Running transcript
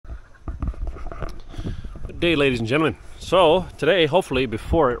day, ladies and gentlemen. So today, hopefully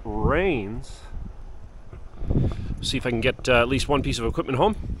before it rains, see if I can get at least one piece of equipment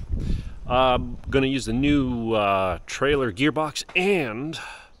home. I'm gonna use the new trailer gearbox and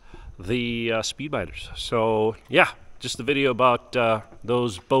the speed biters. So yeah, just the video about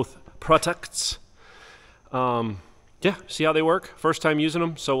those both products. Yeah, see how they work. First time using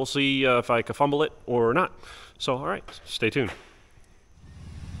them, so we'll see if I can fumble it or not. So all right, stay tuned.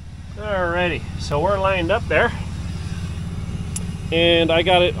 Alrighty, so we're lined up there, and I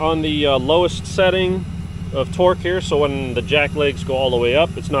got it on the lowest setting of torque here, so when the jack legs go all the way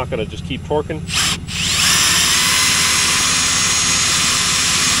up, it's not going to just keep torquing.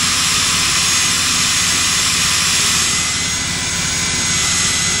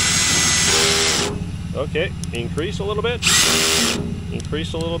 Okay, increase a little bit,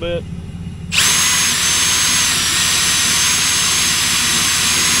 increase a little bit.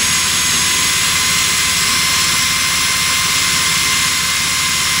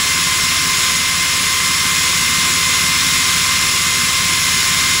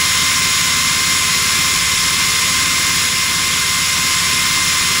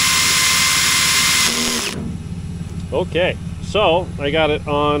 Okay, so I got it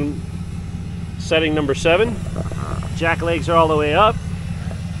on setting number 7. Jack legs are all the way up.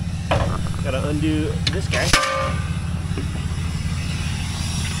 Gotta undo this guy.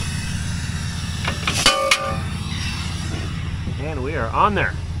 And we are on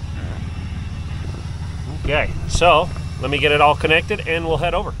there. Okay, so let me get it all connected and we'll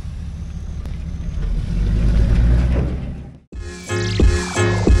head over.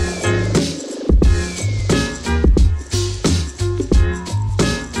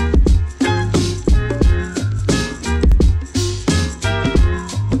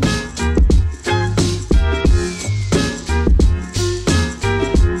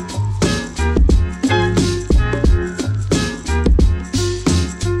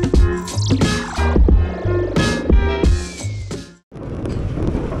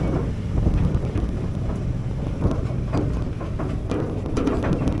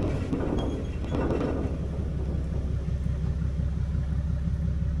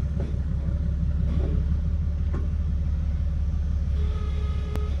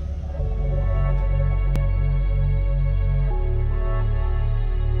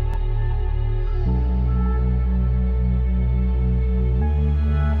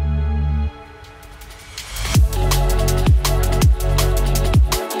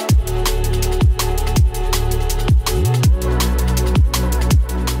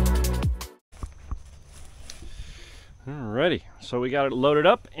 Alrighty, so we got it loaded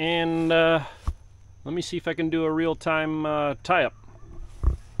up, and let me see if I can do a real-time tie-up.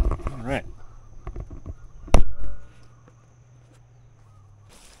 All right.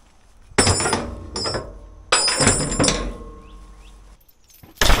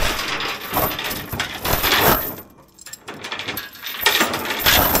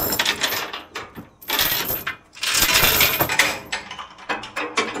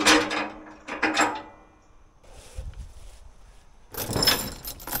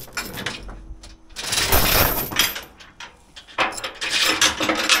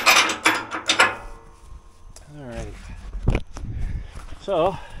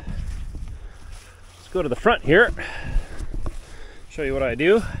 So let's go to the front here, show you what I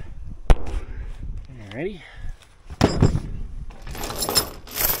do. Alrighty.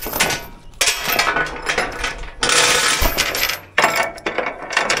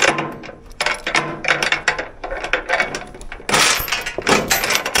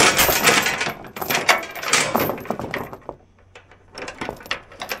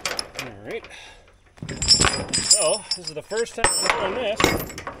 Alright. So, this is the first time I've done this.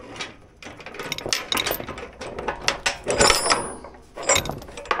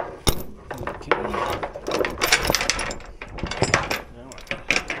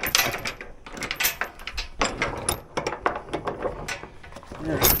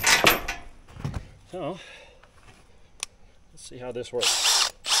 Okay. So, let's see how this works.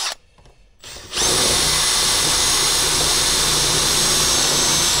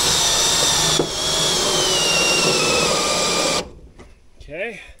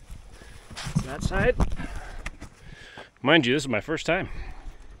 Okay, that's that side. Mind you, this is my first time.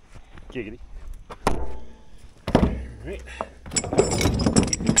 Giggity. All right.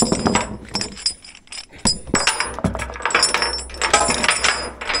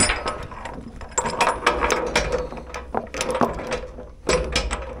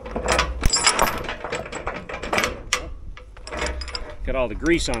 Got all the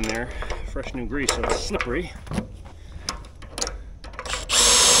grease on there, fresh new grease, so it's slippery.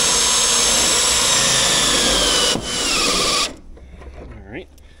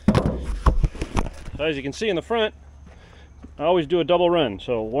 So as you can see in the front, I always do a double run.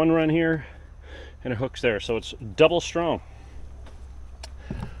 So one run here and it hooks there. So it's double strong.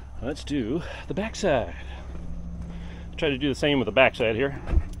 Let's do the backside. Try to do the same with the backside here.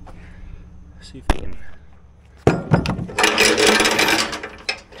 See if we can.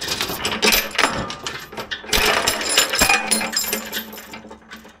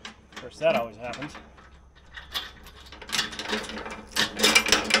 Of course, that always happens.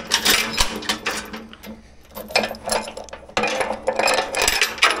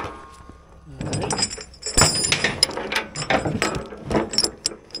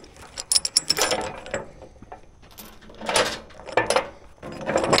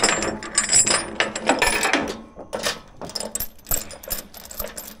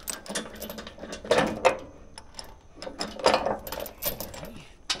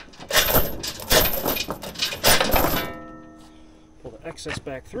 Excess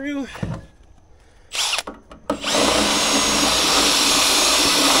back through.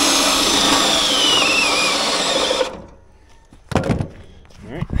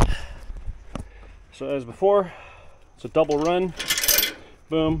 Alright. So as before, it's a double run.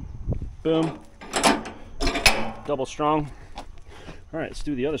 Boom, boom. Double strong. Alright, let's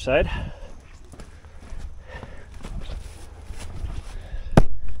do the other side.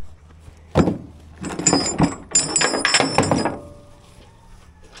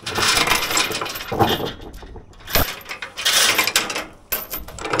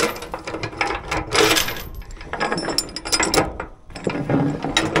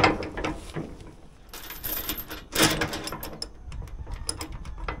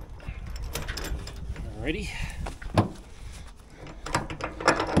 Alrighty.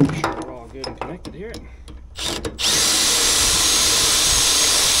 Make sure we're all good and connected here.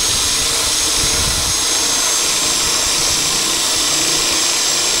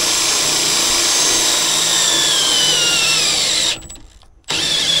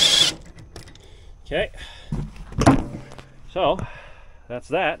 Okay. So that's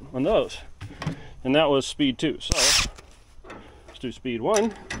that on those. And that was speed 2. So let's do speed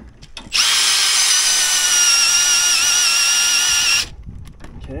 1.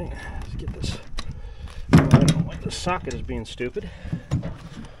 Okay, let's get this. I don't like the socket is being stupid.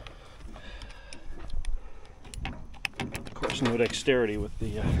 Of course, no dexterity with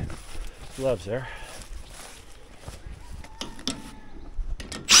the gloves there.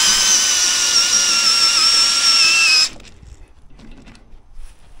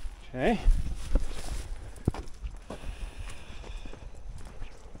 Okay.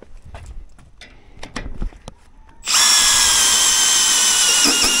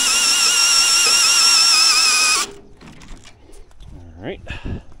 All right. You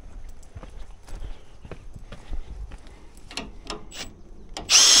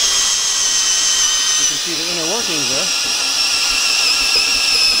can see the inner workings there.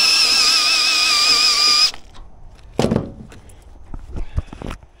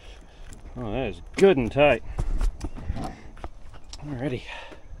 Oh, that is good and tight. Alrighty.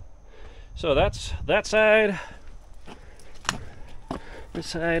 So that's that side. This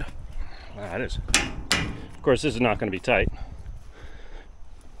side. Ah, it is. Of course, this is not going to be tight.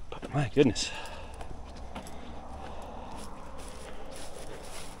 But my goodness.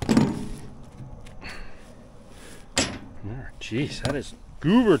 Jeez, that is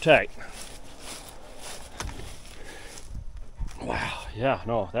goober tight. Wow. Yeah,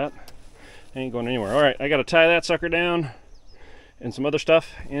 no, that ain't going anywhere. All right, I got to tie that sucker down and some other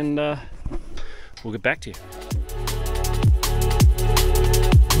stuff, and we'll get back to you.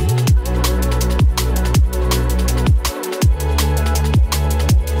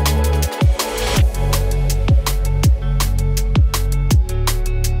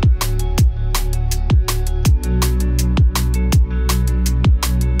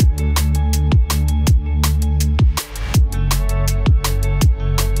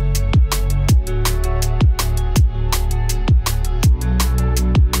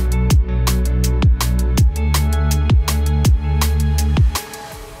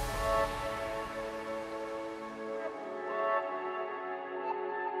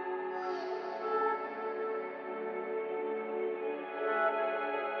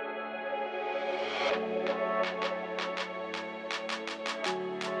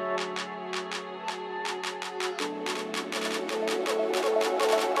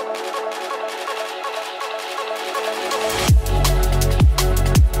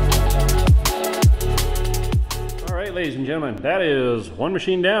 Ladies and gentlemen, that is one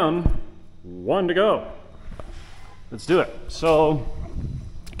machine down, one to go. Let's do it. So,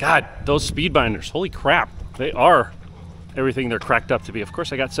 God, those speed binders, holy crap, they are everything they're cracked up to be. Of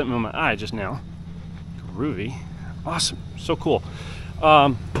course, I got something in my eye just now. groovy. Awesome, so cool.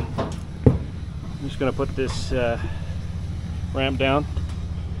 I'm just gonna put this ramp down,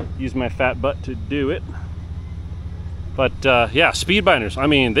 use my fat butt to do it. But yeah, speed binders, I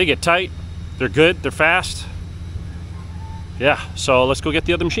mean, they get tight, they're good, they're fast. Yeah, so let's go get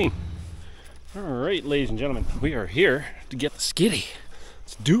the other machine. All right, ladies and gentlemen, we are here to get the skiddy.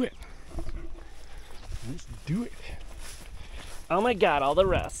 Let's do it. Let's do it. Oh my God, all the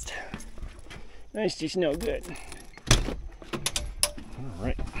rust. That's just no good. All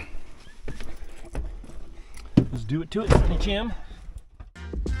right. Let's do it to it, Sonny Jim.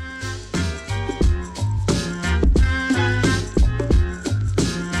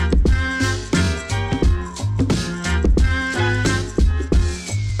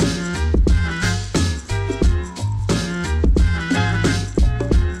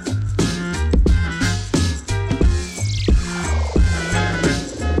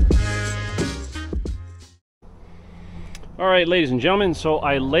 All right, ladies and gentlemen, so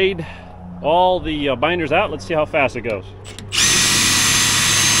I laid all the binders out. Let's see how fast it goes.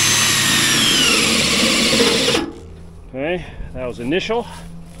 Okay, that was initial.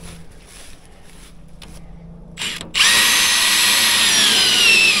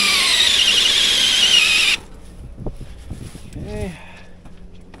 Okay,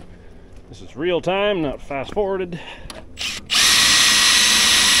 this is real time, not fast forwarded.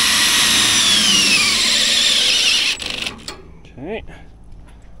 Okay.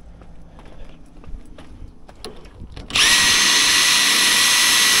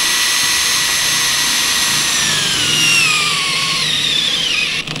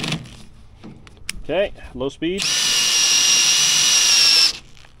 Okay, low speed.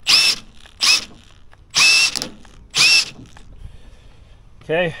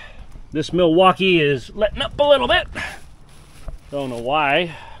 Okay, this Milwaukee is letting up a little bit. Don't know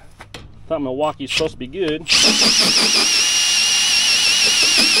why. Thought Milwaukee's supposed to be good.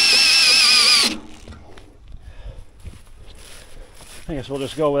 I guess we'll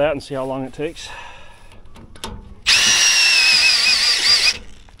just go with that and see how long it takes.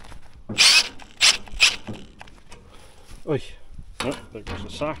 Oy. Oh, there goes the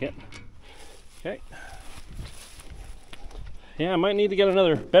socket. Okay. Yeah, I might need to get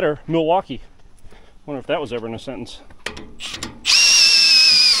another better Milwaukee. Wonder if that was ever in a sentence.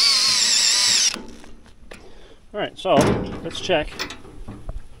 Alright, so let's check.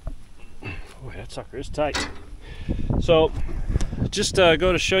 Boy, that sucker is tight. So just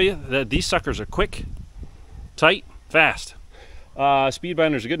go to show you that these suckers are quick, tight, fast.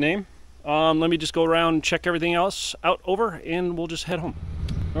 Speedbinder is a good name. Let me just go around and check everything else out over and we'll just head home.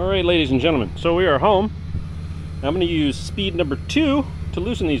 All right, ladies and gentlemen, so we are home. I'm going to use speed number 2 to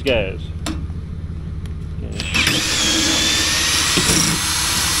loosen these guys.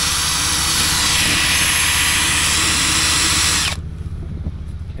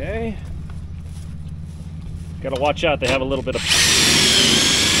 Okay. Got to watch out, they have a little bit of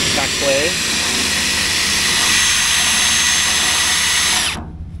backplay.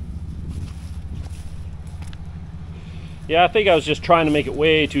 Yeah, I think I was just trying to make it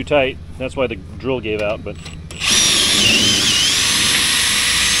way too tight. That's why the drill gave out, but...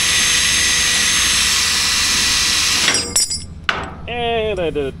 And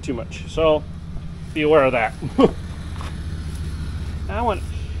I did it too much, so be aware of that. I want...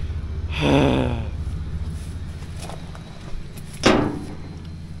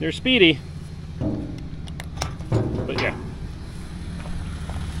 They're speedy, but yeah.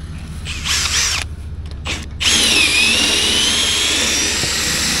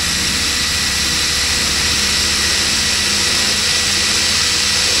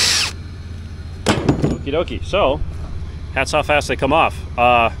 Okie dokie. So, that's how fast they come off.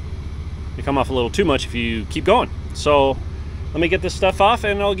 They come off a little too much if you keep going. So, let me get this stuff off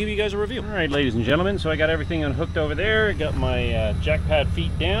and I'll give you guys a review. All right, ladies and gentlemen, so I got everything unhooked over there. Got my jack pad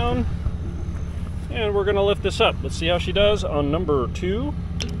feet down. And we're gonna lift this up. Let's see how she does on number 2.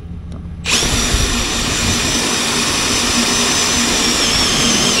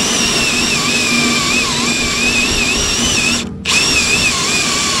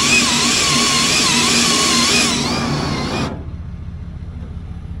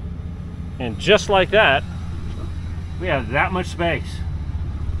 And just like that, we have that much space.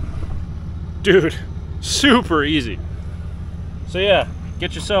 Dude, super easy. So yeah,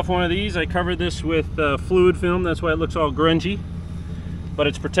 get yourself one of these. I covered this with fluid film, that's why it looks all grungy, but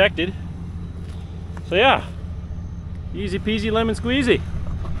it's protected. So yeah, easy peasy lemon squeezy.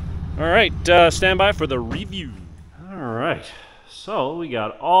 All right, stand by for the review. All right, so we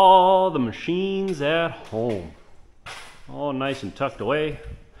got all the machines at home. All nice and tucked away.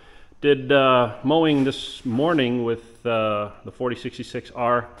 Did mowing this morning with the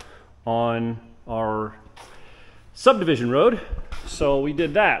 4066R on our subdivision road, so we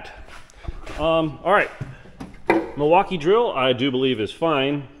did that. All right, Milwaukee drill I do believe is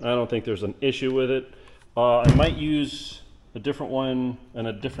fine. I don't think there's an issue with it. I might use a different one and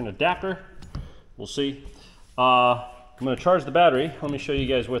a different adapter. We'll see. I'm going to charge the battery. Let me show you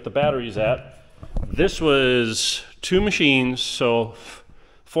guys what the battery's at. This was 2 machines, so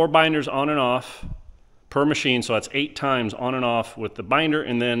 4 binders on and off per machine, so that's 8 times on and off with the binder,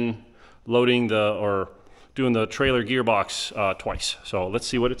 and then loading doing the trailer gearbox twice. So let's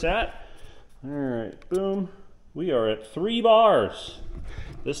see what it's at. All right, boom. We are at 3 bars.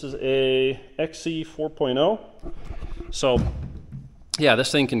 This is a XC 4.0. So yeah,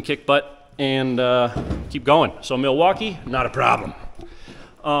 this thing can kick butt and keep going. So Milwaukee, not a problem.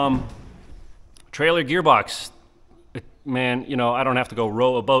 Trailer gearbox, man, you know, I don't have to go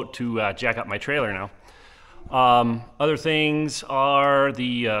row a boat to jack up my trailer now. Other things are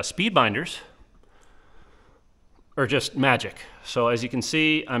the speed binders are just magic. So as you can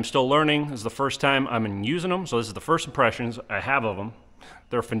see, I'm still learning. This is the first time I'm using them, so this is the first impressions I have of them.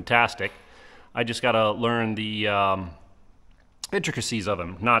 They're fantastic. I just got to learn the intricacies of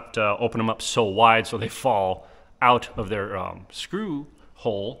them, not open them up so wide so they fall out of their screw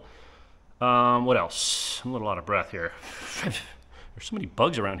hole. What else? I'm a little out of breath here. There's so many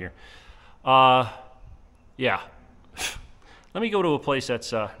bugs around here. Yeah. Let me go to a place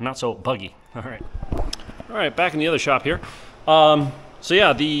that's not so buggy. All right, back in the other shop here. So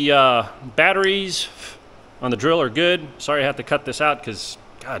yeah, the batteries on the drill are good. Sorry I have to cut this out because,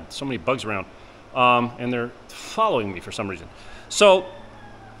 God, so many bugs around. And they're following me for some reason. So,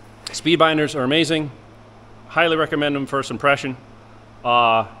 speed binders are amazing. Highly recommend them first impression.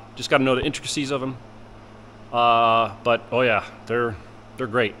 Just got to know the intricacies of them. But oh yeah, they're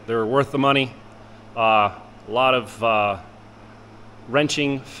great. They're worth the money. A lot of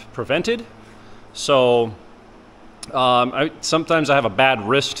wrenching prevented. So sometimes I have a bad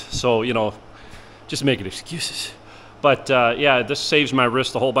wrist, so you know, just making excuses. But yeah, this saves my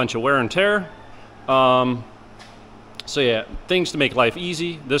wrist a whole bunch of wear and tear. So yeah, things to make life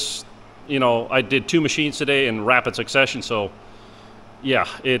easy. This, you know, I did 2 machines today in rapid succession, so yeah,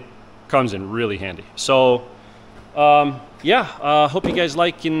 it comes in really handy. So yeah, hope you guys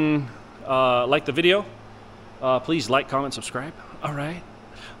like the video. Please like, comment, subscribe. All right.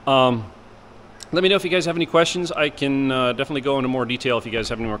 Let me know if you guys have any questions. I can definitely go into more detail if you guys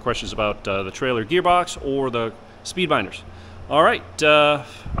have any more questions about the trailer gearbox or the speed binders. All right,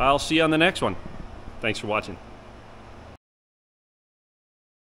 I'll see you on the next one. Thanks for watching.